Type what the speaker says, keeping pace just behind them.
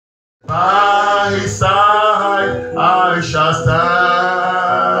By his side I shall stand.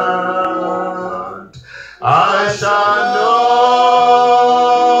 I shall know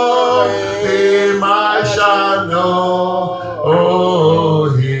him, I shall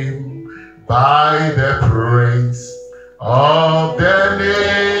know him by the praise of the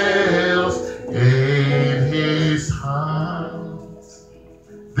nails in his hands.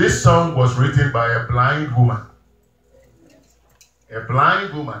 This song was written by a blind woman. A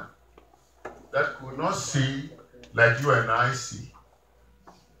blind woman that could not see like you and I see.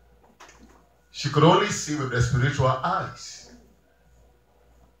 She could only see with the spiritual eyes.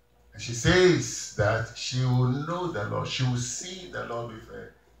 And she says that she will know the Lord. She will see the Lord with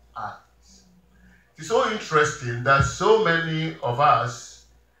her eyes. It's so interesting that so many of us,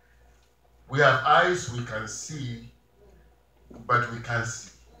 we have eyes we can see, but we can't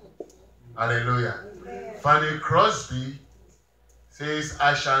see. Hallelujah. Fanny Crosby says,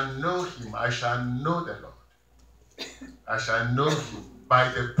 I shall know him, I shall know the Lord. I shall know him by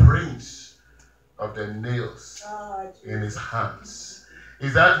the prints of the nails in his hands.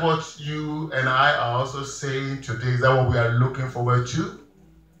 Is that what you and I are also saying today? Is that what we are looking forward to?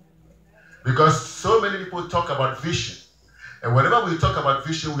 Because so many people talk about vision. And whenever we talk about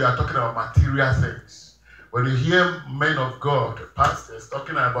vision, we are talking about material things. When you hear men of God, pastors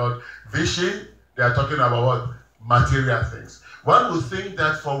talking about vision, they are talking about what? Material things. One would think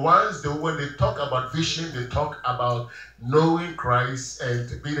that for once, when they talk about vision, they talk about knowing Christ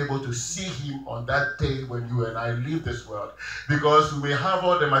and being able to see him on that day when you and I leave this world. Because we may have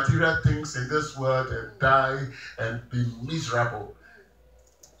all the material things in this world and die and be miserable.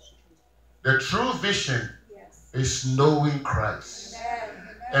 The true vision is knowing Christ.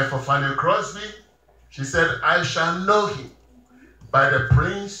 And for Fanny Crosby, she said, I shall know him by the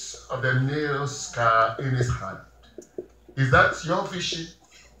prints of the nail scar in his hand. Is that your vision?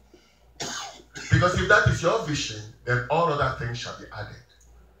 Because if that is your vision, then all other things shall be added.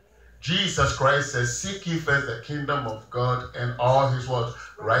 Jesus Christ says, seek ye first the kingdom of God and all his what?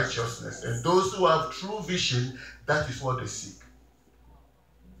 Righteousness. And those who have true vision, that is what they seek.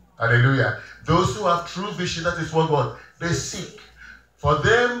 Hallelujah. Those who have true vision, that is what they seek. For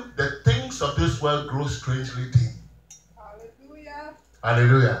them, the things of this world grow strangely dim. Hallelujah.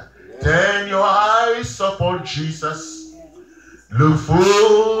 Hallelujah. Turn your eyes upon Jesus. Look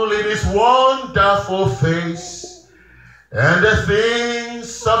full in his wonderful face, and the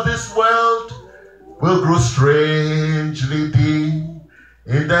things of this world will grow strangely dim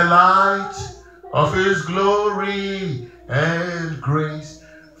in the light of his glory and grace.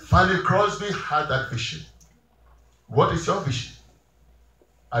 Fanny Crosby had that vision. What is your vision?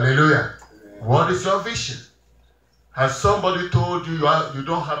 Hallelujah. What is your vision? Has somebody told you you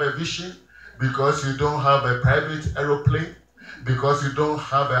don't have a vision because you don't have a private aeroplane? Because you don't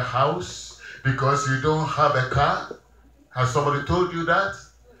have a house? Because you don't have a car? Has somebody told you that?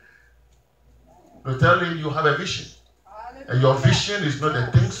 No, tell him you have a vision. And your vision is not the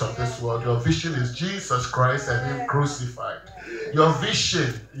things of this world. Your vision is Jesus Christ and him crucified. Your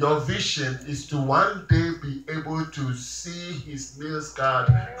vision is to one day be able to see his nail-scarred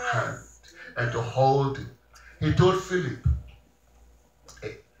hand and to hold him. He told Philip,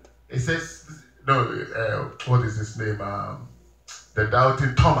 he says, what is his name? The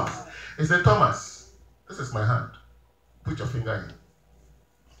doubting Thomas. He said, Thomas, this is my hand. Put your finger in.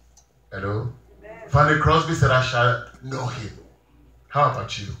 Hello? Fanny Crosby said, I shall know him. How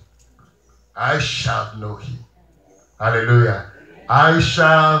about you? I shall know him. Hallelujah. I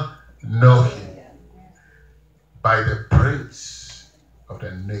shall know him by the praise of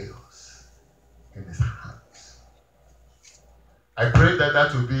the nails in his hands. I pray that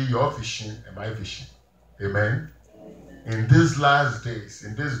that will be your vision and my vision. Amen. In these last days,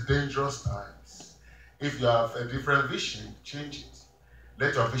 in these dangerous times, if you have a different vision, change it.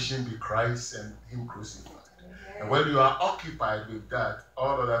 Let your vision be Christ and him crucified. And when you are occupied with that,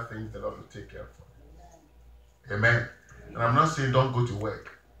 all other things the Lord will take care of. Amen. And I'm not saying don't go to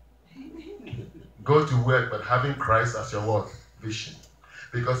work. Go to work, but having Christ as your what? Vision.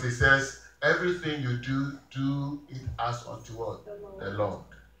 Because he says, everything you do, do it as unto what? The Lord.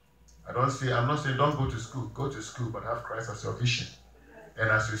 I'm not saying don't go to school. Go to school, but have Christ as your vision. And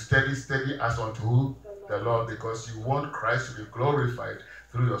as you study as unto who? The Lord, because you want Christ to be glorified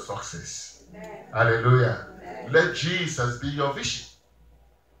through your success. Amen. Hallelujah. Amen. Let Jesus be your vision.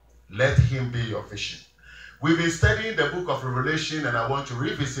 Let him be your vision. We've been studying the book of Revelation, and I want to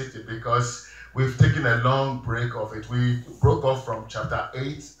revisit it because we've taken a long break of it. We broke off from chapter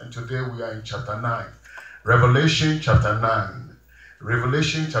 8, and today we are in chapter 9. Revelation chapter 9.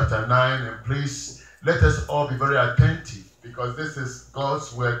 Revelation chapter 9, and please let us all be very attentive because this is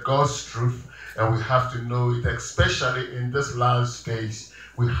God's word, God's truth, and we have to know it, especially in this last days.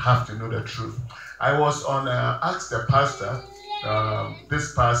 We have to know the truth. I was on Ask the Pastor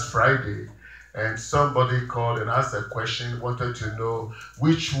this past Friday, and somebody called and asked a question, wanted to know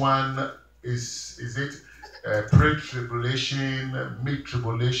which one is it pre-tribulation,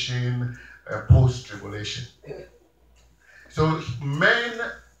 mid-tribulation, post-tribulation. So men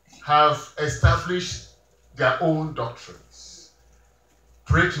have established their own doctrines.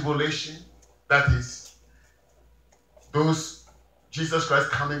 Pre-tribulation, that is, those Jesus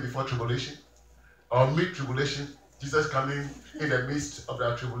Christ coming before tribulation, or mid-tribulation, Jesus coming in the midst of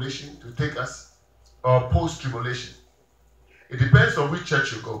that tribulation to take us, or post-tribulation. It depends on which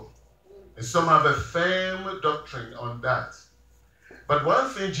church you go. And some have a firm doctrine on that. But one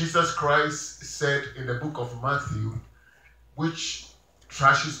thing Jesus Christ said in the book of Matthew, which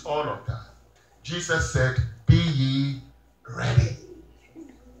trashes all of that. Jesus said, "Be ye ready."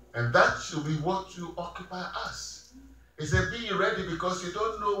 And that should be what you occupy us. He said, "Be ye ready, because you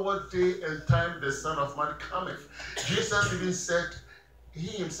don't know what day and time the Son of Man cometh." Jesus even said, he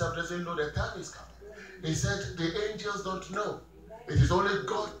himself doesn't know the time is coming. He said, the angels don't know. It is only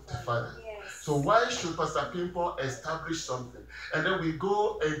God the Father. So why should Pastor Pimpo establish something? And then we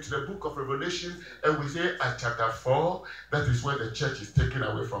go into the book of Revelation and we say at chapter 4, that is where the church is taken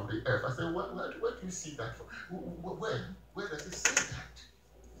away from the earth. I say, where do you see that from? Where does it say that?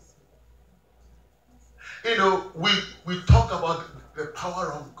 You know, we talk about the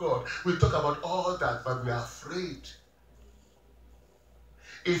power of God. We talk about all that, but we are afraid.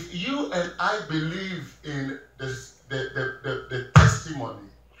 If you and I believe in the testimony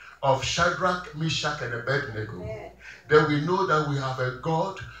of Shadrach, Meshach, and Abednego, then we know that we have a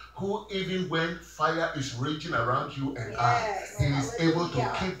God who, even when fire is raging around you and I, he is able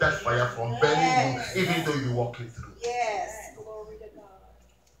to keep that fire from burning you, even though you're walking through. Yes, glory to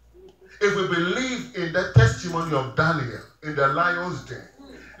God. If we believe in the testimony of Daniel in the lion's den,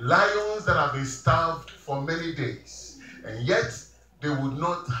 lions that have been starved for many days, and yet they would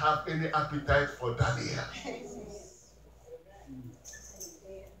not have any appetite for Daniel.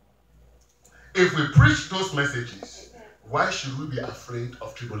 If we preach those messages, why should we be afraid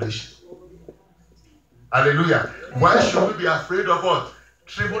of tribulation? Hallelujah. Why should we be afraid of what?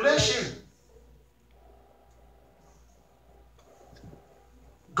 Tribulation.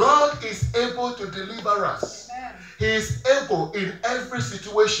 God is able to deliver us. He is able in every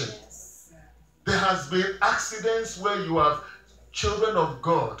situation. There has been accidents where you have children of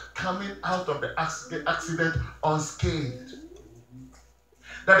God coming out of the accident unscathed.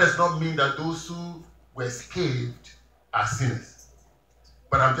 That does not mean that those who were scathed are sinners.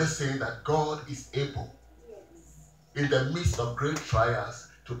 But I'm just saying that God is able, in the midst of great trials,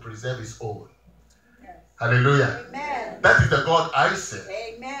 to preserve his own. Hallelujah. Amen. That is the God I serve.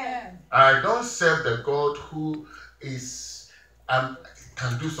 Amen. I don't serve the God who is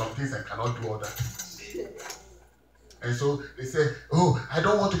can do some things and cannot do other things. And so they say, "Oh, I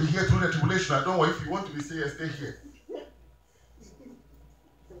don't want to be here through the tribulation. I don't want. If you want to be here, stay here."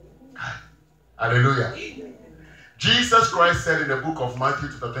 Hallelujah. Jesus Christ said in the book of Matthew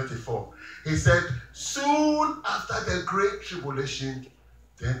chapter 24, he said, "Soon after the great tribulation,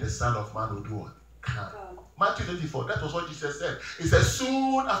 then the Son of Man will do what? Come." Matthew 24, that was what Jesus said. He said,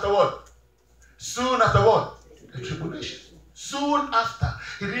 soon after what? Soon after what? The tribulation. Soon after.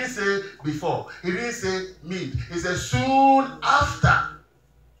 He didn't say before. He didn't say mid. He said soon after.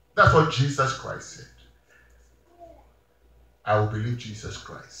 That's what Jesus Christ said. I will believe Jesus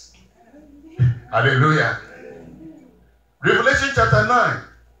Christ. Hallelujah. Revelation chapter 9.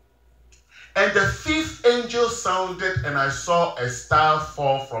 And the fifth angel sounded, and I saw a star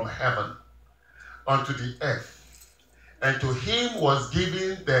fall from heaven unto the earth. And to him was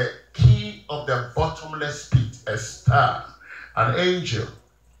given the key of the bottomless pit, a star. An angel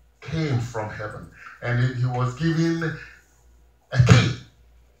came from heaven, and he was given a key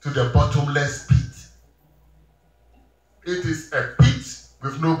to the bottomless pit. It is a pit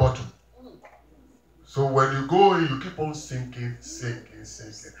with no bottom. So when you go in, you keep on sinking, sinking,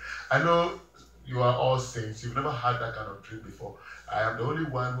 sinking. I know you are all saints. You've never had that kind of dream before. I am the only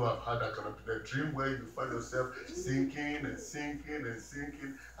one who have had that kind of dream where you find yourself sinking and sinking and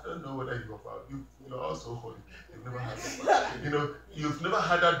sinking. I don't know whether you're also holy. You've never had that. You've never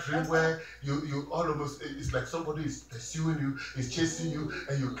had that dream where you all almost, it's like somebody is pursuing you, is chasing you,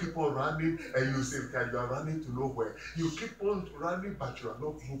 and you keep on running, and you say that you are running to nowhere. You keep on running, but you are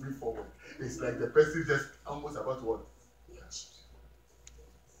not moving forward. It's like the person just almost about to what?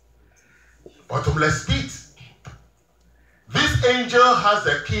 Bottomless pit. This angel has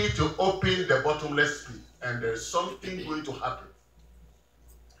the key to open the bottomless pit. and there's something going to happen.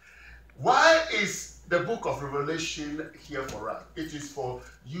 Why is the book of Revelation here for us? It is for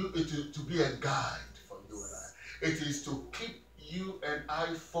you, it is to be a guide for you and I. It is to keep you and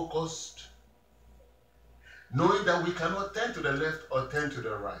I focused, knowing that we cannot turn to the left or turn to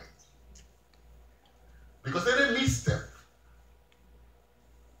the right. Because any misstep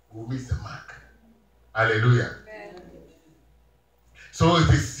will miss the mark. Hallelujah. Amen. So it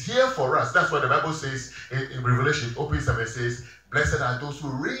is here for us. That's what the Bible says in Revelation. It opens up and says, blessed are those who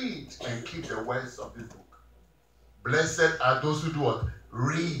read and keep the words of this book. Blessed are those who do what?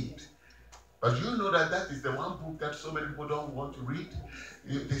 Read. But you know that that is the one book that so many people don't want to read.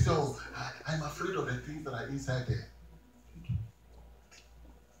 They say, oh, I'm afraid of the things that are inside there.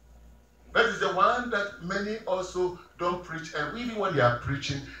 That is the one that many also don't preach. And even when they are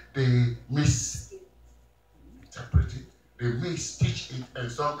preaching, they misinterpret it. They misteach it. And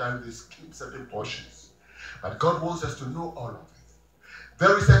sometimes they skip certain portions. But God wants us to know all of it.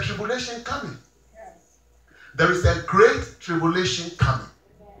 There is a tribulation coming. Yes. There is a great tribulation coming.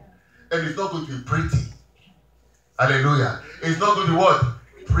 Yeah. And it's not going to be pretty. Hallelujah. It's not going to be what?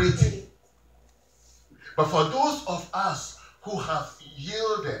 Pretty. But for those of us who have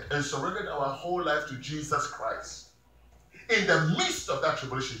yielded and surrendered our whole life to Jesus Christ, in the midst of that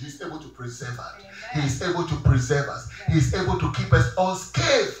tribulation, He's able to preserve us. Amen. He's able to preserve us. Yes. He's able to keep us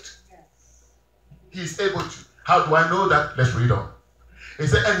unscathed. Yes. He's able to. How do I know that? Let's read on. He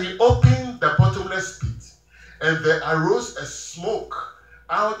said, and He opened the bottomless pit, and there arose a smoke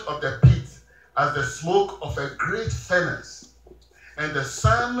out of the pit as the smoke of a great furnace. And the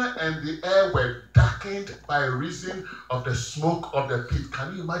sun and the air were darkened by reason of the smoke of the pit.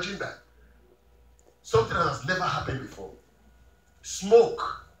 Can you imagine that? Something that has never happened before.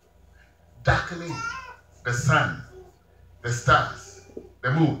 Smoke darkening the sun, the stars,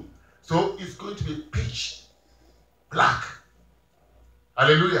 the moon. So it's going to be pitch black.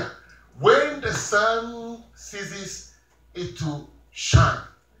 Hallelujah. When the sun ceases it to shine,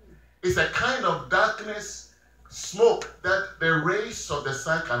 it's a kind of darkness, smoke that the rays of the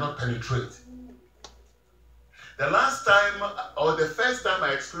sun cannot penetrate. The last time, or the first time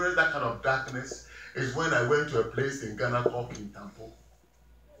I experienced that kind of darkness is when I went to a place in Ghana called Kintampo.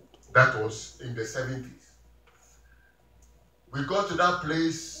 That was in the 70s. We got to that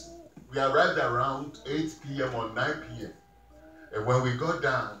place, we arrived around 8 p.m. or 9 p.m. And when we got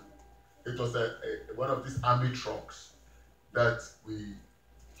down, it was one of these army trucks that we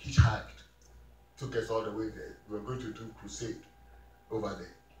hitchhiked. Took us all the way there. We were going to do crusade over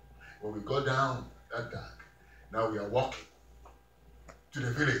there. When we got down that dark, now we are walking to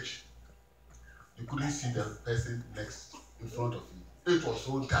the village. You couldn't see the person next in front of you. It was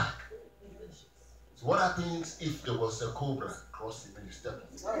so dark. So what happens if there was a cobra crossing and you step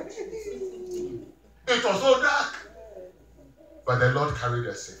on it? It was so dark. But the Lord carried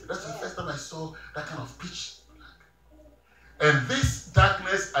us safely. That's the first time I saw that kind of pitch black. And this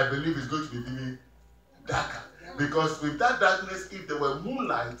darkness, I believe, is going to be really darker. Because with that darkness, if there were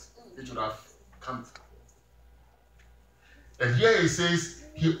moonlight, it would have come through. And here it says,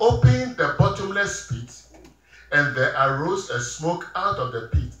 He opened the bottomless pit, and there arose a smoke out of the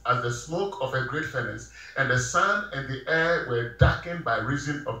pit, as the smoke of a great furnace, and the sun and the air were darkened by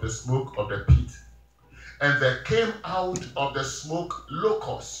reason of the smoke of the pit. And there came out of the smoke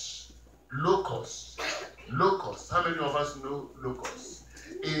locusts. Locusts. Locusts. How many of us know locusts?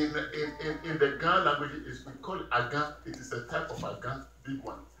 In the Ghana language, we call it agan. It is a type of agan, big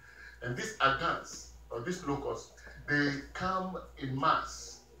one. And these agans, or these locusts, they come in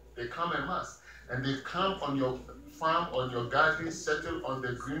mass. They come in mass. And they come on your farm, on your garden, settle on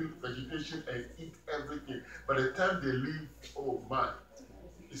the green vegetation and eat everything. By the time they leave, oh man,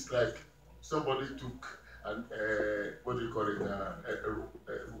 it's like somebody took an, what do you call it, a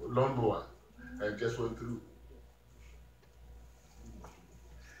lawnmower and just went through.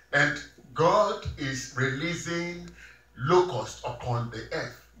 And God is releasing locusts upon the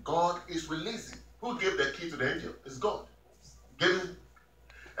earth. God is releasing. Who gave the key to the angel? It's God. Gave him,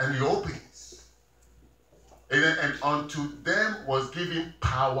 and He opens. And unto them was given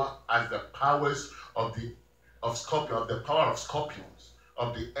power as the powers of scorpions, the power of scorpions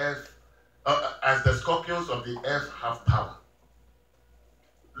of the earth, as the scorpions of the earth have power.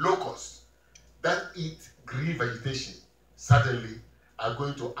 Locusts that eat green vegetation suddenly are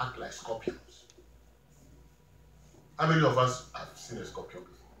going to act like scorpions. How many of us have seen a scorpion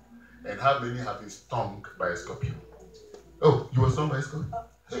before? And how many have been stung by a scorpion? Oh, you were stung by a scorpion?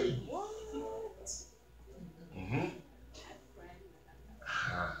 Hey. Mm-hmm.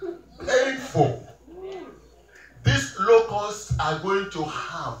 Painful. These locusts are going to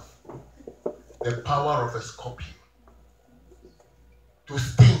have the power of a scorpion. To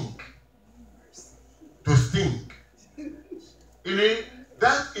sting. To sting. You know,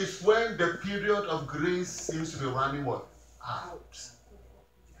 that is when the period of grace seems to be running what? Out.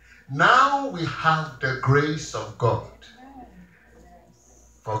 Now we have the grace of God.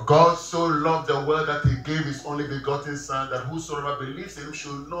 For God so loved the world that he gave his only begotten Son, that whosoever believes in him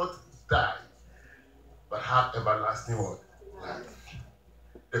should not die, but have everlasting life.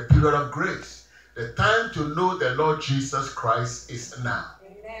 The period of grace. The time to know the Lord Jesus Christ is now.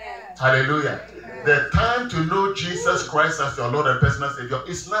 Amen. Hallelujah. Amen. The time to know Jesus Christ as your Lord and personal Savior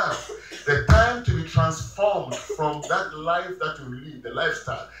is now. The time to be transformed from that life that you live, the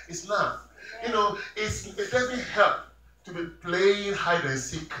lifestyle, is now. You know, it doesn't help to be playing hide and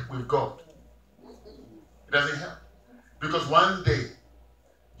seek with God. It doesn't help. Because one day,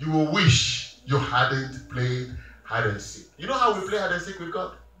 you will wish you hadn't played hide and seek. You know how we play hide and seek with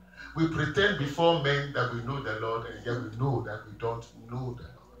God? We pretend before men that we know the Lord, and yet we know that we don't know the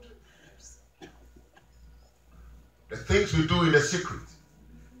Lord. The things we do in the secret,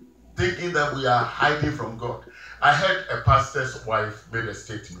 thinking that we are hiding from God. I heard a pastor's wife made a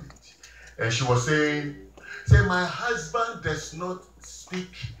statement, and she was saying, my husband does not speak,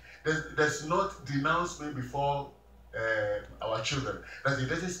 does not denounce me before our children. That he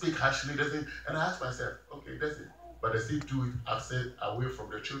doesn't speak harshly, doesn't. And I asked myself, okay, does it? But does he do it upset away from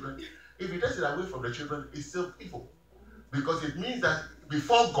the children? If he does it away from the children, it's still evil. Because it means that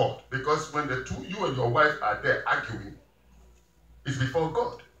before God, because when the two, you and your wife are there arguing, it's before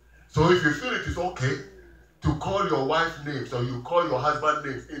God. So if you feel it is okay to call your wife names or you call your husband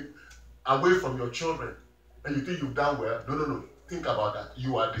names away from your children, and you think you've done well, no. Think about that.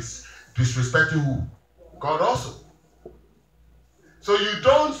 You are disrespecting who? God also. So you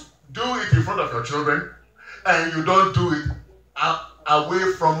don't do it in front of your children, and you don't do it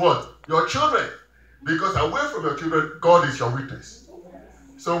away from what? Your children. Because away from your children, God is your witness.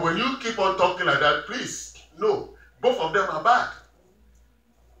 So when you keep on talking like that, please, no. Both of them are bad.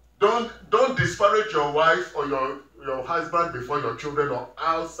 Don't disparage your wife or your husband before your children or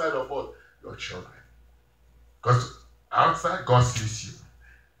outside of what? Your children. Because outside, God sees you.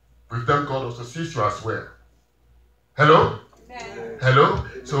 With them, God also sees you as well. Hello? Amen. Hello?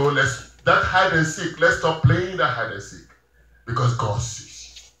 So that hide and seek, let's stop playing that hide and seek. Because God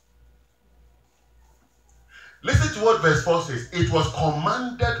sees you. Listen to what verse 4 says. It was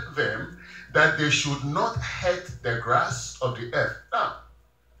commanded them that they should not hurt the grass of the earth. Now,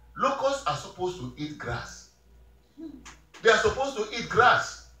 locusts are supposed to eat grass. They are supposed to eat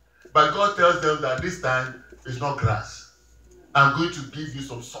grass. But God tells them that this time it's not grass. I'm going to give you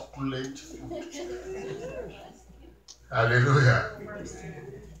some succulent food. Hallelujah.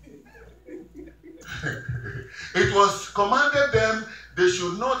 It was commanded them they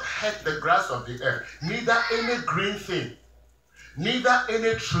should not hurt the grass of the earth, neither any green thing, neither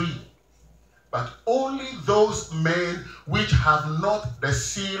any tree, but only those men which have not the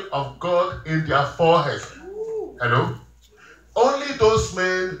seal of God in their foreheads. Hello? Only those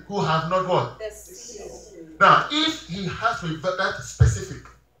men who have not what? The seal. Now, if he has with that specific,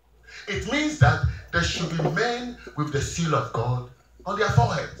 it means that there should be men with the seal of God on their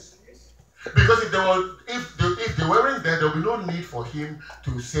foreheads. Because if they weren't there, there will be no need for him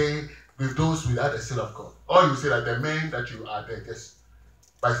to say with those without the seal of God. Or you say that the men that you are there, just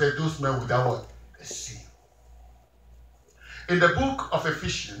by saying those men without what? The seal. In the book of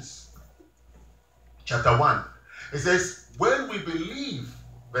Ephesians, chapter 1, it says, when we believe,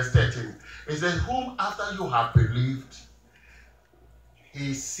 verse 13, it says, whom after you have believed,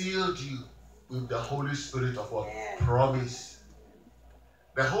 he sealed you with the Holy Spirit of what? Promise.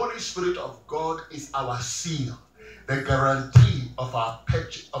 The Holy Spirit of God is our seal, the guarantee of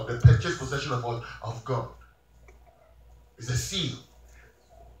the purchased possession of God. It's a seal.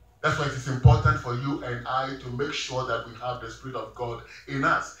 That's why it is important for you and I to make sure that we have the Spirit of God in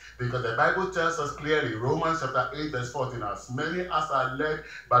us. Because the Bible tells us clearly, Romans chapter 8 verse 14, as many as are led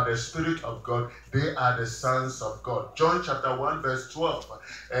by the Spirit of God, they are the sons of God. John chapter 1 verse 12,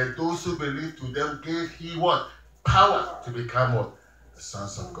 and those who believe to them gave he what? Power to become what? The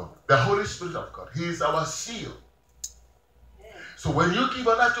sons of God. The Holy Spirit of God. He is our seal. So when you give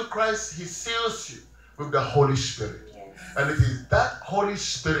your life to Christ, he seals you with the Holy Spirit. And it is that Holy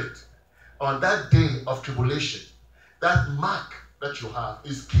Spirit on that day of tribulation, that mark that you have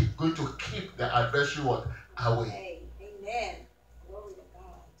is going to keep the adversary away. Amen. Glory to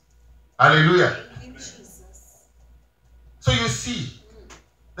God. Hallelujah. Thank you, Jesus. So you see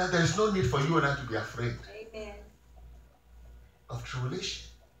that there is no need for you and I to be afraid of tribulation.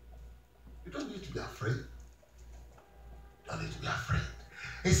 You don't need to be afraid. You don't need to be afraid.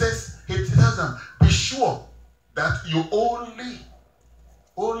 He tells them, be sure that you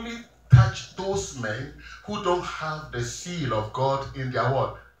only touch those men who don't have the seal of God in their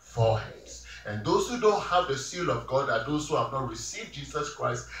what? Foreheads. And those who don't have the seal of God are those who have not received Jesus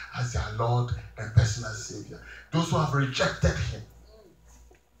Christ as their Lord and personal Savior. Those who have rejected Him.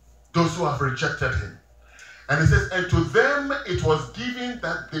 Those who have rejected Him. And it says, and to them it was given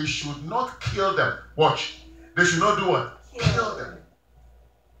that they should not kill them. Watch. They should not do what? Kill them.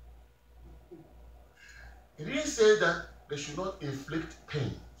 He didn't say that they should not inflict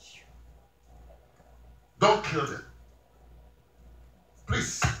pain. Don't kill them.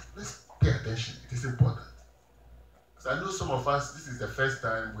 Please, let's pay attention. It is important. Because I know some of us, this is the first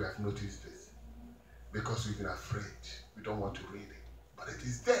time we have noticed this. Because we've been afraid. We don't want to read it. But it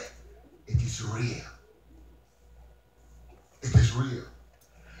is there. It is real. It is real.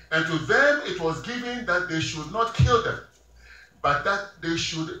 And to them it was given that they should not kill them, but that they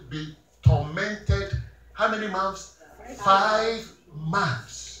should be tormented. How many months? 5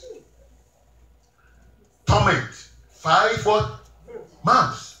 months. Torment. 5 what?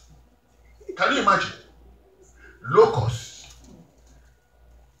 Months. Can you imagine? Locusts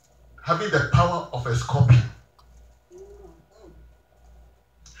having the power of a scorpion.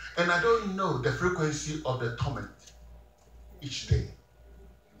 And I don't know the frequency of the torment each day.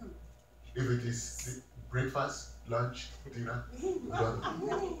 If it is breakfast, lunch, dinner, we don't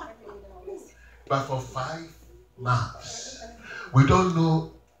know. But for 5 months, we don't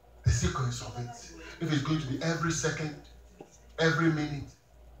know the sequence of it. If it's going to be every second, every minute,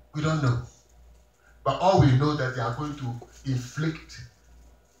 we don't know. But all we know that they are going to inflict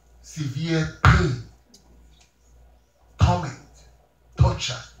severe pain, torment,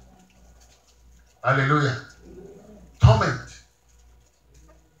 torture. Hallelujah. Torment.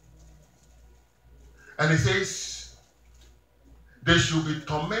 And it says, they should be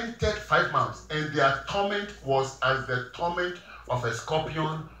tormented 5 months. And their torment was as the torment of a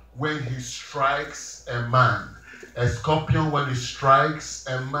scorpion when he strikes a man. A scorpion when he strikes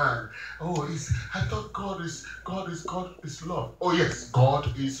a man. Oh, I thought God is love. Oh yes,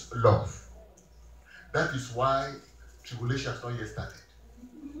 God is love. That is why tribulation has not yet started.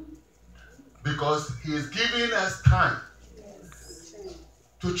 Because He is giving us time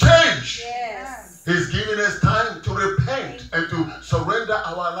to change. Yes. He's giving us time to repent and to surrender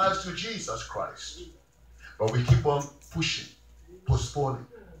our lives to Jesus Christ. But we keep on pushing, postponing,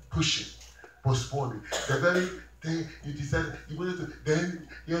 pushing, postponing. The very day you decide you wanted to, then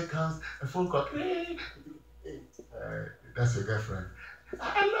here comes a phone call. That's your girlfriend.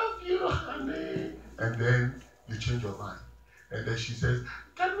 I love you, honey. And then you change your mind. And then she says,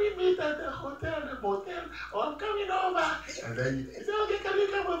 can we meet at the hotel, the motel? Or I'm coming over. And then you say, okay, can you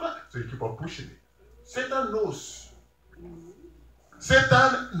come over? So you keep on pushing it. Satan knows.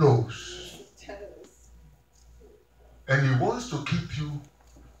 Satan knows. And he wants to keep you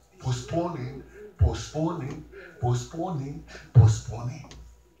postponing, postponing, postponing, postponing.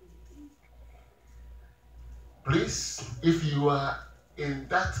 Please, if you are in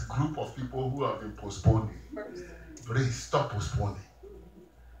that group of people who have been postponing, please stop postponing.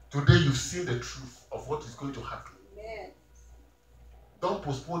 Today you've seen the truth of what is going to happen. Amen. Don't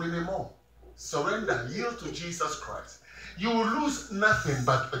postpone anymore. Surrender, yield to Jesus Christ. You will lose nothing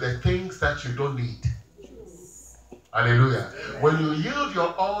but the things that you don't need. Hallelujah. Amen. When you yield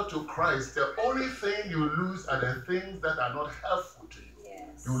your all to Christ, the only thing you lose are the things that are not helpful to you.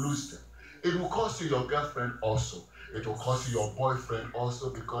 Yes. You lose them. It will cost you your girlfriend also. It will cost you your boyfriend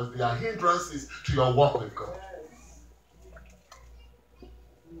also, because they are hindrances to your walk with God.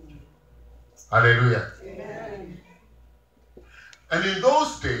 Hallelujah. Amen. And in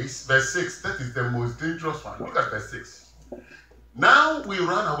those days, verse 6, that is the most dangerous one. Look at verse 6. Now we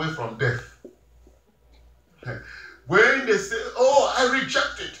run away from death. When they say, oh, I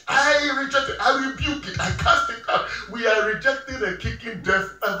reject it, I rebuke it, I cast it out. We are rejecting and kicking death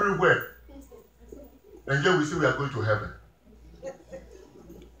everywhere. And yet we say we are going to heaven.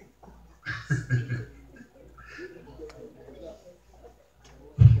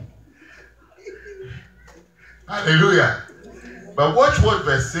 Hallelujah. But watch what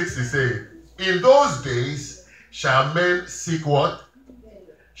verse 6 is saying. In those days shall men seek what?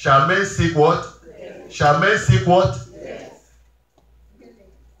 Shall men seek what? Shall men seek what?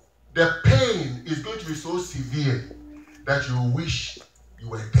 The pain is going to be so severe that you wish you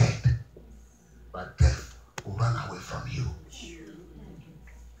were dead. But death will run away from you.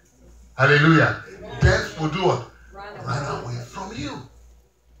 Hallelujah. Death will do what? Run away from you.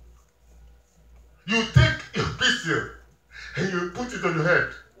 You take your pistol and you put it on your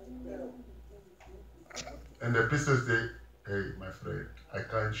head. And the pistol say, Hey, my friend, I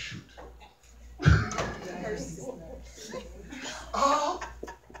can't shoot. Oh,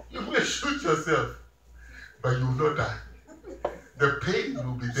 you may shoot yourself, but you will not die. The pain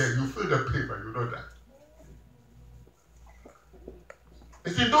will be there. You feel the pain, but you will not die.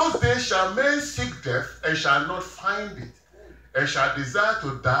 It's in those days shall men seek death and shall not find it, and shall desire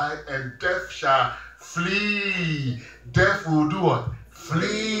to die, and death shall flee. Death will do what?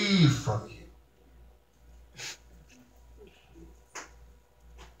 Flee from you.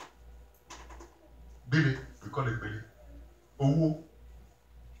 Billy, we call it Billy. Owo.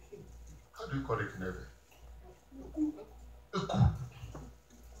 How do you call it in heaven? Eku.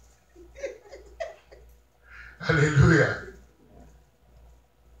 Hallelujah.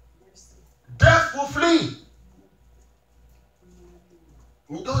 Death will flee.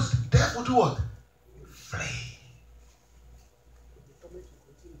 Those death will do what? Flee.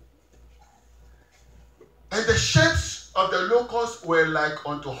 And the shapes of the locusts were like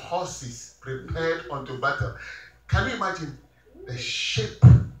unto horses prepared unto battle. Can you imagine the shape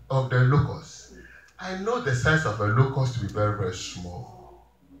of the locust? I know the size of a locust to be very, very small.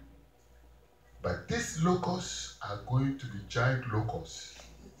 But these locusts are going to be giant locusts.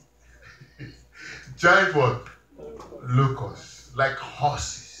 Giant what? Locusts, like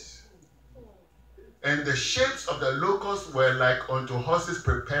horses. And the shapes of the locusts were like unto horses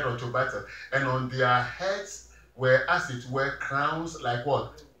prepared unto battle. And on their heads were as it were crowns like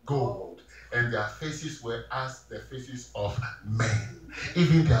what? Gold. And their faces were as the faces of men.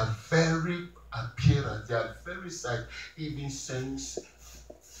 Even their very appearance, their very sight, even sends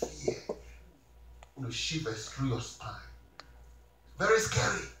fear. Shivers through your spine. Very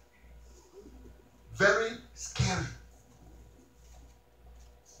scary. Very scary.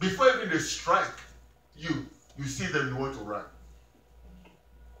 Before even they strike you see them, you want to run.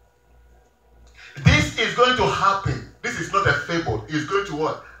 This is going to happen. This is not a fable. It's going to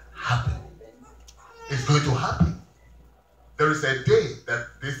what? Happen. It's going to happen. There is a day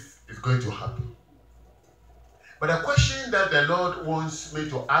that this is going to happen. But the question that the Lord wants me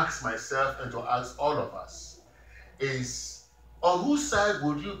to ask myself and to ask all of us is, on whose side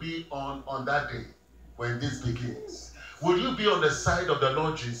would you be on that day when this begins? Would you be on the side of the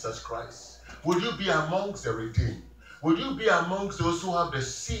Lord Jesus Christ? Would you be amongst the redeemed? Would you be amongst those who have the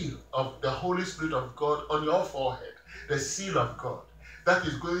seal of the Holy Spirit of God on your forehead? The seal of God that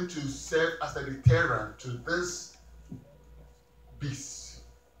is going to serve as a deterrent to this beast,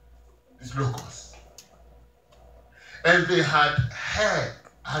 this locust. And they had hair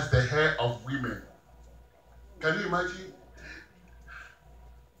as the hair of women. Can you imagine?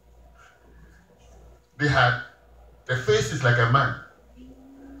 They had, the face is like a man.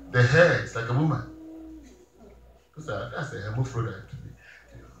 The hair is like a woman. That's a hermaphrodite to me.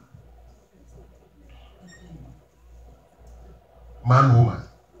 Man, woman.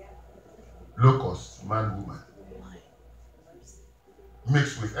 Locust, man, woman.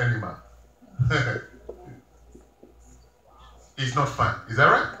 Mixed with animal. It's not fun. Is that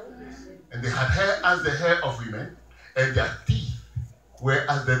right? And they had hair as the hair of women, and their teeth were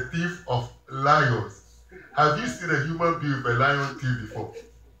as the teeth of lions. Have you seen a human being with a lion teeth before?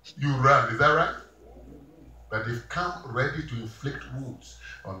 You run. Is that right? But they've come ready to inflict wounds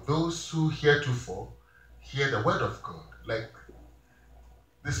on those who heretofore hear the word of God. Like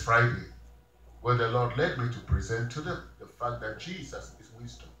this Friday, where the Lord led me to present to them the fact that Jesus is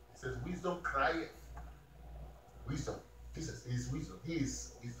wisdom. He says, wisdom crieth. Wisdom. Jesus is wisdom. He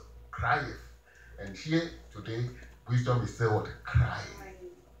is wisdom. Crieth. And here today, wisdom is still what? Crying.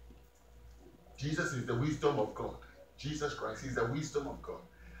 Jesus is the wisdom of God. Jesus Christ is the wisdom of God.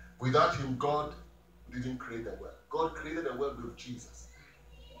 Without him, God didn't create the world. God created the world with Jesus.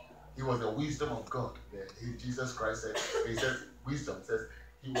 He was the wisdom of God. Jesus Christ said, he says, wisdom says,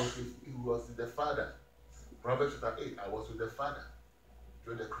 he was with the Father. Proverbs chapter 8, I was with the Father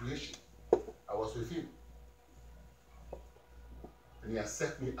during the creation. I was with him. And he has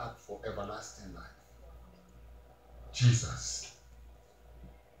set me up for everlasting life. Jesus.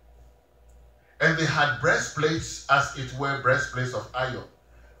 And they had breastplates, as it were breastplates of iron.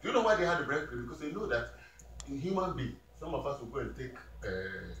 Do you know why they had the breastplate? Because they know that in human being, some of us will go and take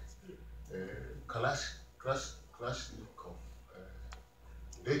Kalashnikov,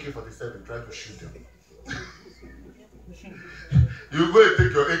 the AK-47, try to shoot them. You go and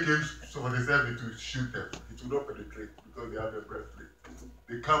take your AK-47 to shoot them. It will not penetrate because they have a breastplate.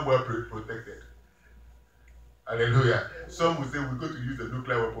 They come well protected. Hallelujah. Some will say we're going to use a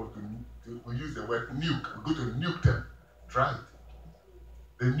nuclear weapon we use the word nuke. We're going to nuke them. Try it.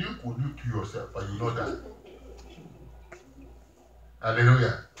 The nuke will nuke you yourself, but you know that.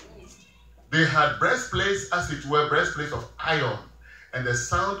 Hallelujah. They had breastplates, as it were, breastplates of iron, and the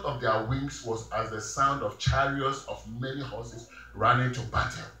sound of their wings was as the sound of chariots of many horses running to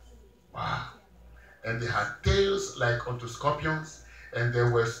battle. Wow. And they had tails like unto scorpions, and there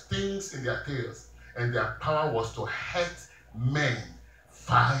were stings in their tails, and their power was to hurt men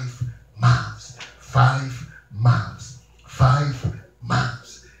 5 months. 5 months. 5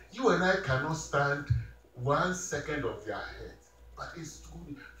 months. You and I cannot stand 1 second of their head, but it's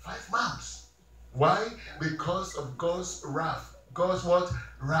good. 5 months. Why? Because of God's wrath. God's what?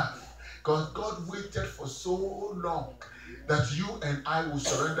 Wrath. Because God waited for so long that you and I will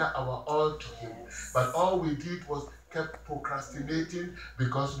surrender our all to Him. But all we did was kept procrastinating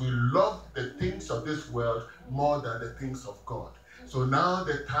because we loved the things of this world more than the things of God. So now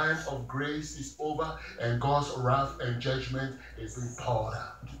the time of grace is over and God's wrath and judgment is being poured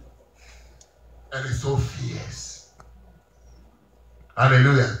out. And it's so fierce.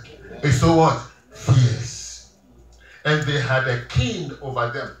 Hallelujah. It's so what? Fierce. And they had a king over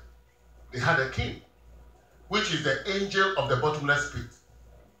them. They had a king, which is the angel of the bottomless pit,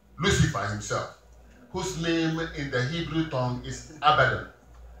 Lucifer himself, whose name in the Hebrew tongue is Abaddon,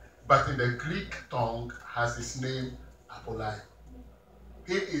 but in the Greek tongue has his name Apollyon.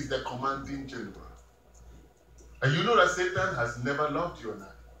 He is the commanding general. And you know that Satan has never loved you and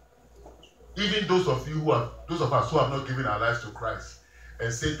I. Even those of us who have not given our lives to Christ.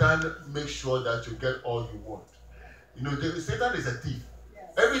 And Satan makes sure that you get all you want. You know, Satan is a thief.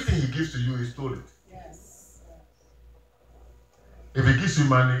 Yes. Everything he gives to you, he stole it. Yes. If he gives you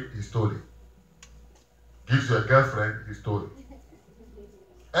money, he stole it. Gives you a girlfriend, he stole it.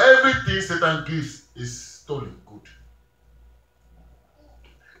 Everything Satan gives is stolen good.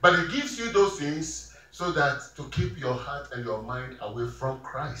 But he gives you those things so that to keep your heart and your mind away from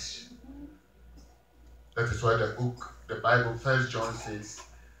Christ. That is why the Bible, 1 John says,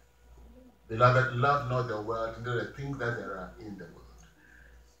 beloved, love not the world, nor the things that there are in the world.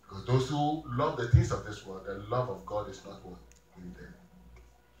 Because those who love the things of this world, the love of God is not what? In them.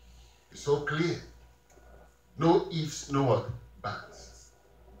 It's so clear. No ifs, no what? Buts.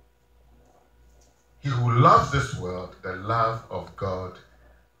 He who loves this world, the love of God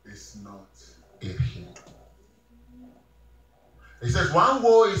is not in him. He says, 1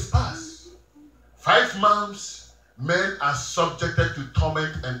 woe is past. 5 months, men are subjected to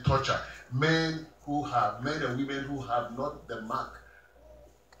torment and torture. Men and women who have not the mark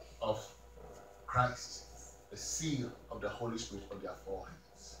of Christ, the seal of the Holy Spirit on their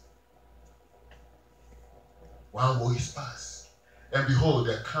foreheads. 1 woe is past. And behold,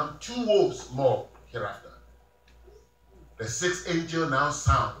 there come 2 woes more hereafter. The 6th angel now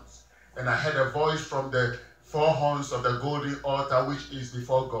sounds, and I heard a voice from the 4 horns of the golden altar which is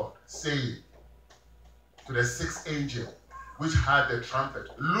before God, saying to the 6th angel, which had the trumpet,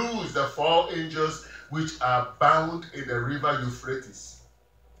 loose the 4 angels which are bound in the river Euphrates.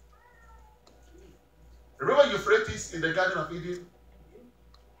 The river Euphrates in the Garden of Eden.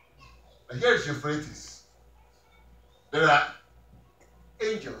 And here is Euphrates. There are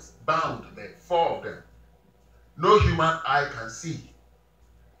angels bound there, 4 of them. No human eye can see.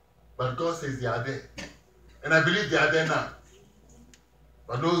 But God says they are there. And I believe they are there now.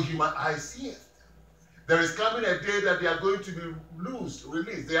 But no human eye seeth. There is coming a day that they are going to be loosed,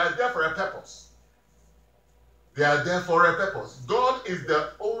 released. They are there for a purpose. They are there for a purpose. God is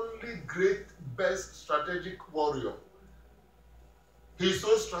the only great, best strategic warrior. He is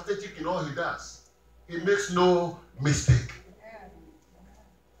so strategic in all he does. He makes no mistake.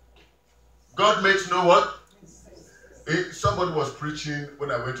 God makes no what? Somebody was preaching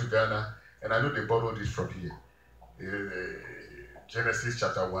when I went to Ghana, and I know they borrowed it from here. Genesis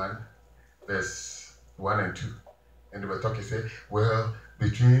chapter 1, verse 1 and 2. And they were talking, say, well,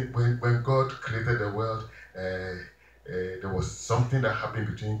 between when God created the world, there was something that happened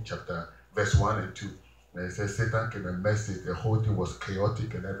between verse 1 and 2. And he said Satan came and messed it. The whole thing was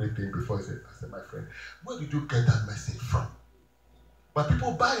chaotic and everything before. He said, I said, my friend, where did you get that message from? But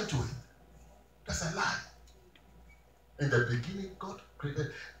people buy into it. That's a lie. In the beginning, God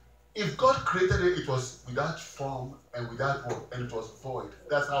created. If God created it, it was without form and without word, and it was void.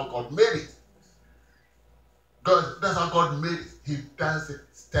 That's how God made it. That's how God made it. He does it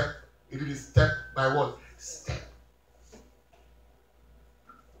step. He did it step by what? Step.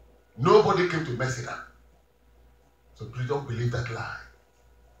 Nobody came to mess it up. So please don't believe that lie.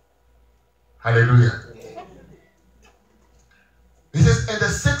 Hallelujah. He says, and the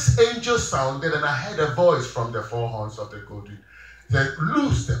 6th angel sounded, and I heard a voice from the 4 horns of the golden. He said,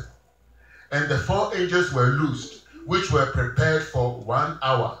 loose them. And the 4 angels were loosed, which were prepared for 1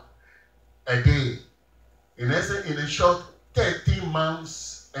 hour a day. In essence, in a short 13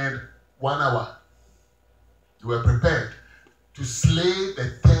 months and 1 hour. You were prepared to slay the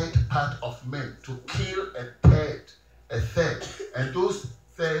third part of men, to kill a third. And those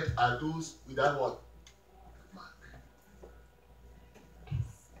third are those without what? Mark.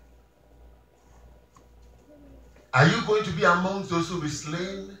 Are you going to be among those who will be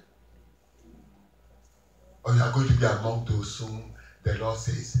slain? Or you are going to be among those whom the Lord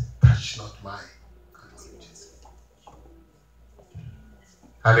says, touch not my anointed.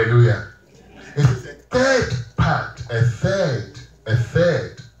 Hallelujah. It is a third part, a third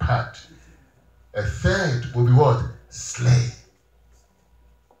part. A third will be what? Slain.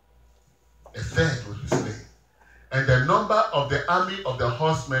 A third will be slain. And the number of the army of the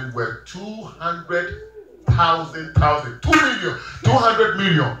horsemen were 200,000, 2 million, 200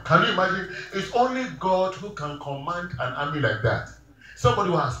 million. Can you imagine? It's only God who can command an army like that. Somebody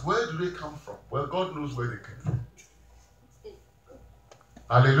will ask, where do they come from? Well, God knows where they came from.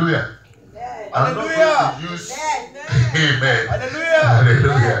 Hallelujah. Amen. I'm not going to use. Amen.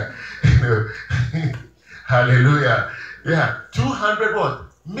 Hallelujah. Hallelujah. Hallelujah. Yeah. 200 what?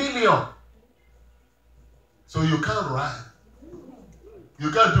 Million. So you can't run.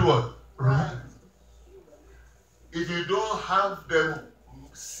 You can't do what? Run. If you don't have the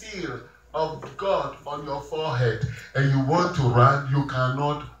seal of God on your forehead and you want to run, you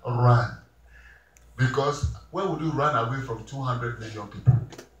cannot run. Because where would you run away from 200 million people?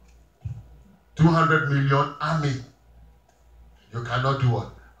 200 million army. You cannot do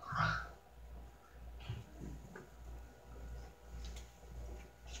what? Run.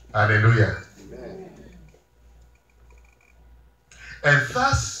 Hallelujah. Amen. And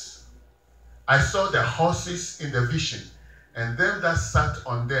thus I saw the horses in the vision, and them that sat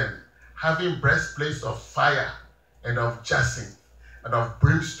on them, having breastplates of fire, and of jacinth, and of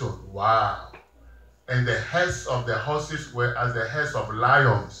brimstone. Wow. And the heads of the horses were as the heads of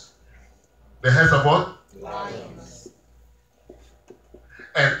lions. The heads of what? Lions.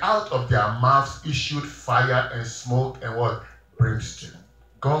 And out of their mouths issued fire and smoke and what? Brimstone.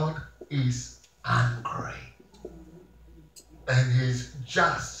 God is angry. And he's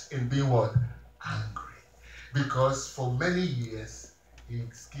just in being what? Angry. Because for many years,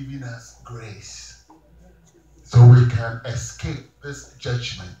 he's given us grace. So we can escape this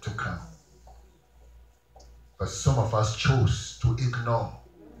judgment to come. But some of us chose to ignore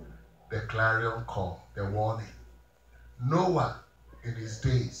the clarion call, the warning. Noah in his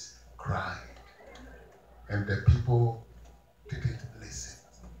days cried, and the people didn't listen.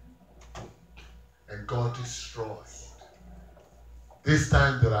 And God destroyed. This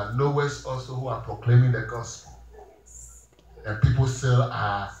time there are Noahs also who are proclaiming the gospel. And people still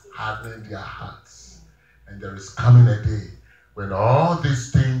are hardening their hearts. And there is coming a day when all these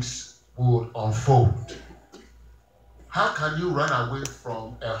things will unfold. How can you run away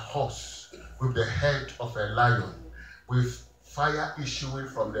from a horse with the head of a lion, with fire issuing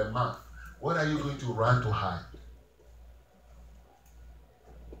from their mouth? What are you going to run to hide?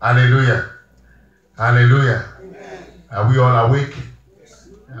 Hallelujah. Hallelujah. Amen. Are we all awake?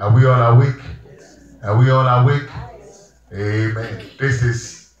 Are we all awake? Are we all awake? Amen. This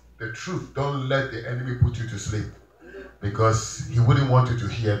is the truth. Don't let the enemy put you to sleep, because he wouldn't want you to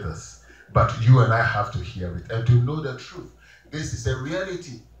hear this. But you and I have to hear it and to know the truth. This is a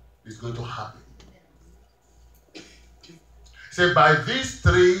reality. It's going to happen. Say, by these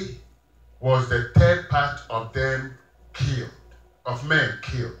three was the third part of them killed, of men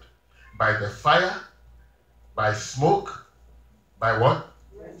killed. By the fire, by smoke, by what?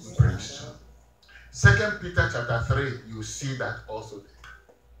 Brimstone. 2 Peter chapter 3, you see that also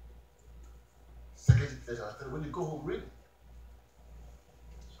there. 2 Peter chapter 3, when you go home, read it.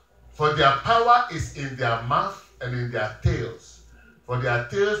 For their power is in their mouth and in their tails. For their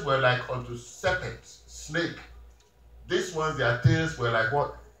tails were like unto serpents, snake. These ones, their tails were like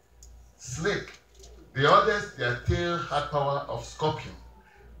what? Snake. The others, their tail had power of scorpion.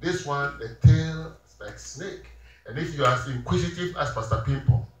 This one, the tail is like snake. And if you are as inquisitive as Pastor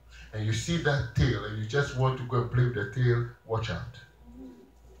Pimpon, and you see that tail, and you just want to go and play with the tail, watch out.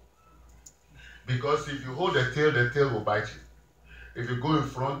 Because if you hold the tail will bite you. If you go in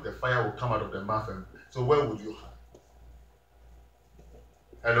front, the fire will come out of the mouth. And so where would you hide?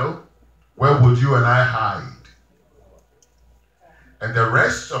 Hello? Where would you and I hide? And the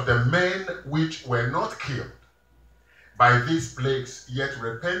rest of the men which were not killed by these plagues, yet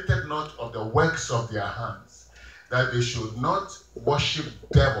repented not of the works of their hands, that they should not worship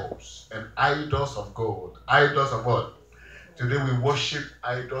devils and idols of gold. Idols of what? Today we worship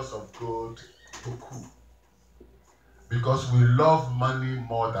idols of gold, buku. Because we love money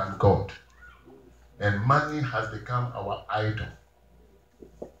more than God. And money has become our idol.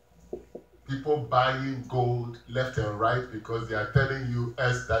 people buying gold left and right because they are telling you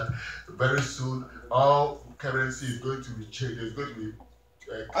us that very soon all currency is going to be changed. There's going to be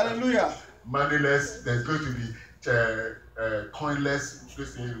Hallelujah. moneyless. There's going to be coinless.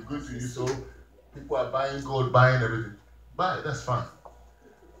 This thing is going to be so. People are buying gold, buying everything. Buy, that's fine.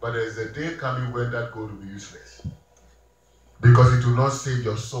 But there's a day coming when that gold will be useless. Because it will not save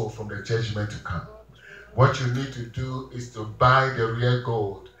your soul from the judgment to come. What you need to do is to buy the real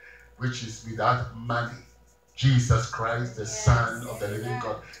gold, which is without money. Jesus Christ, the Son of the living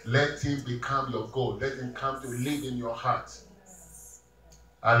God. Let him become your gold. Let him come to live in your heart.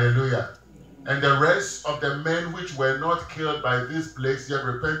 Hallelujah. And the rest of the men which were not killed by this plague, yet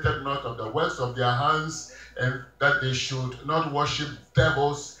repented not of the works of their hands, and that they should not worship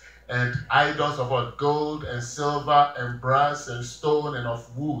devils and idols of what? Gold and silver and brass and stone and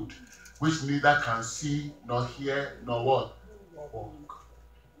of wood, which neither can see nor hear nor what? Walk.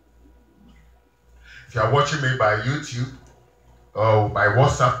 If you are watching me by YouTube or by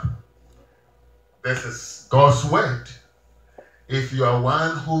WhatsApp, this is God's word. If you are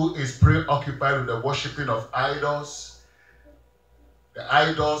one who is preoccupied with the worshipping of idols, the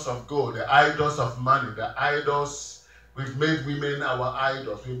idols of gold, the idols of money, the idols, we've made women our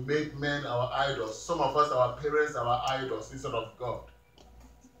idols, we've made men our idols, some of us, our parents, our idols instead of God.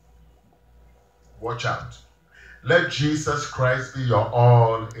 Watch out. Let Jesus Christ be your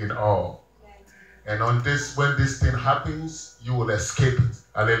all in all. And on this, when this thing happens, you will escape it.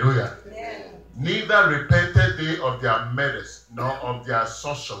 Hallelujah. Amen. Neither repented they of their murders, nor of their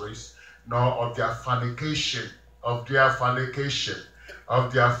sorceries, nor of their fornication, of their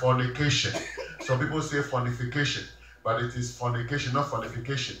fornication. Some people say fornication, but it is fornication, not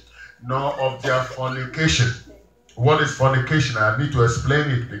fornication. Nor of their fornication. What is fornication? I need to explain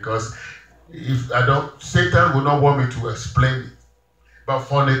it because if I don't, Satan will not want me to explain it. But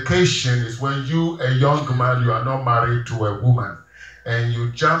fornication is when you, a young man, you are not married to a woman, and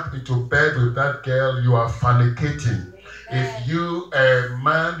you jump into bed with that girl, you are fornicating. If you, a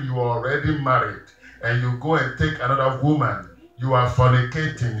man, you are already married, and you go and take another woman, you are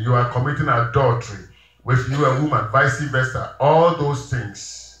fornicating, you are committing adultery with you, a woman, vice versa. All those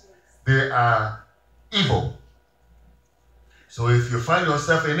things, they are evil. So if you find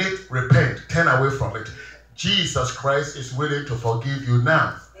yourself in it, repent, turn away from it. Jesus Christ is willing to forgive you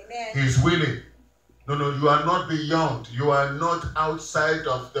now. Amen. He is willing. No, you are not beyond. You are not outside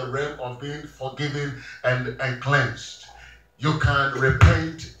of the realm of being forgiven and cleansed. You can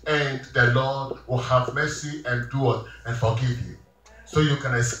repent and the Lord will have mercy and do it and forgive you. So you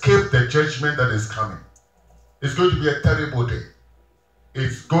can escape the judgment that is coming. It's going to be a terrible day.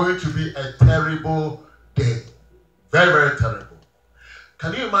 It's going to be a terrible day. Very, very terrible.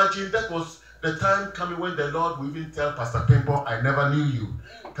 Can you imagine that was the time coming when the Lord will even tell Pastor Pimbo, I never knew you.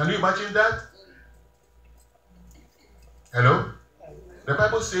 Can you imagine that? Hello? The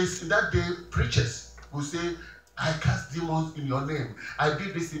Bible says in that day, preachers will say, I cast demons in your name. I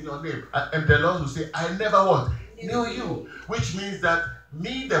did this in your name. And the Lord will say, I never what? Knew you. Which means that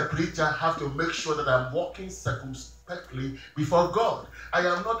me, the preacher, have to make sure that I'm walking circumspectly before God. I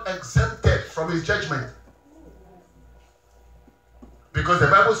am not exempted from his judgment. Because the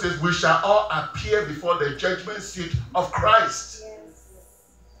Bible says we shall all appear before the judgment seat of Christ. Yes.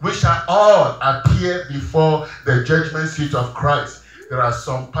 We shall all appear before the judgment seat of Christ. There are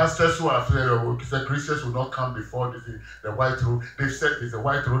some pastors who are afraid Christians will not come before the white throne. They've said it's a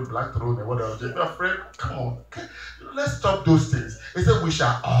white throne, black throne, and whatever. They're afraid. Come on. Okay. Let's stop those things. They said we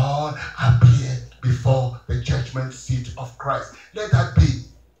shall all appear before the judgment seat of Christ. Let that be.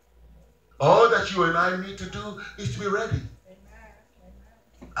 All that you and I need to do is to be ready.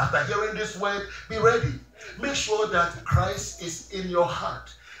 After hearing this word, be ready. Make sure that Christ is in your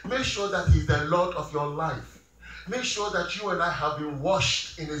heart. Make sure that he's the Lord of your life. Make sure that you and I have been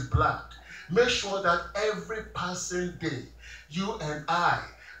washed in his blood. Make sure that every passing day, you and I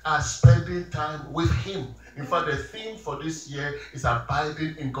are spending time with him. In fact, the theme for this year is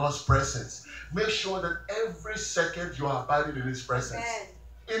abiding in God's presence. Make sure that every second you are abiding in his presence.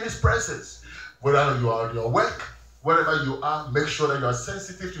 In his presence. Whether you are at your work, wherever you are, make sure that you are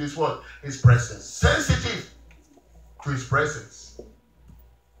sensitive to his what? His presence. Sensitive to his presence.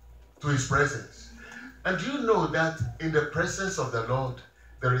 To his presence. And do you know that in the presence of the Lord,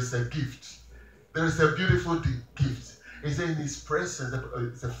 there is a gift. There is a beautiful gift. It's in his presence,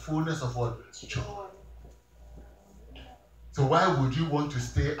 it's a fullness of what? Joy. So why would you want to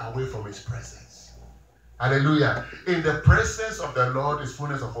stay away from his presence? Hallelujah. In the presence of the Lord is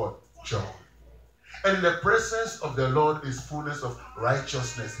fullness of what? Joy. And in the presence of the Lord is fullness of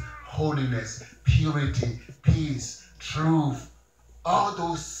righteousness, holiness, purity, peace, truth. All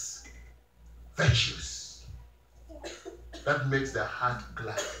those virtues that makes the heart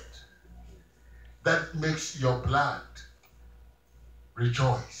glad, that makes your blood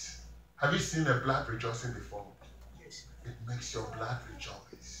rejoice. Have you seen a blood rejoicing before? Yes. It makes your blood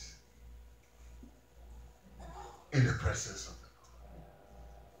rejoice in the presence of the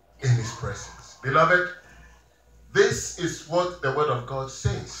Lord, in His presence. Beloved, this is what the Word of God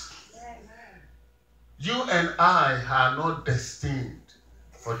says. You and I are not destined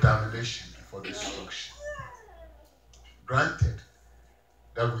for damnation, for destruction. Granted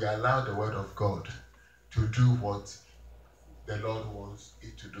that we allow the Word of God to do what the Lord wants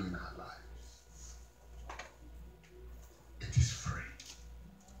it to do in our lives. It is free.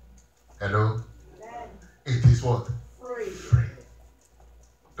 Hello? It is what? Free. Free.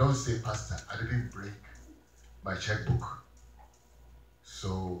 Don't say, Pastor, I didn't break my checkbook,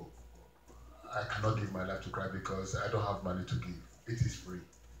 so I cannot give my life to Christ because I don't have money to give. It is free.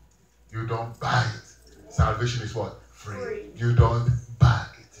 You don't buy it. Salvation is what? Free. You don't buy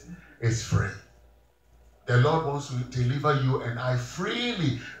it. It's free. The Lord wants to deliver you and I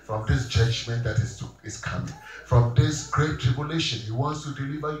freely from this judgment that is coming. From this great tribulation. He wants to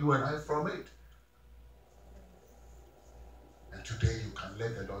deliver you and I from it. And today you can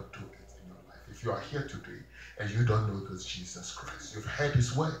let the Lord do it in your life. If you are here today and you don't know this Jesus Christ, you've heard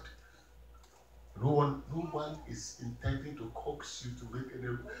His word. No one is intending to coax you to make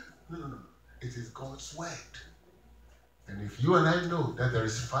any... No. It is God's word. And if you and I know that there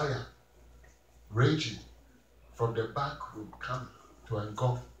is fire raging from the back room coming to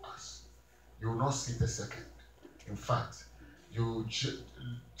engulf us, you will not sit a second. In fact, you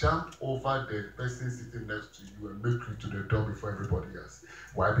jump over the person sitting next to you and make it to the door before everybody else.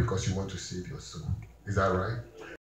 Why? Because you want to save your soul. Is that right?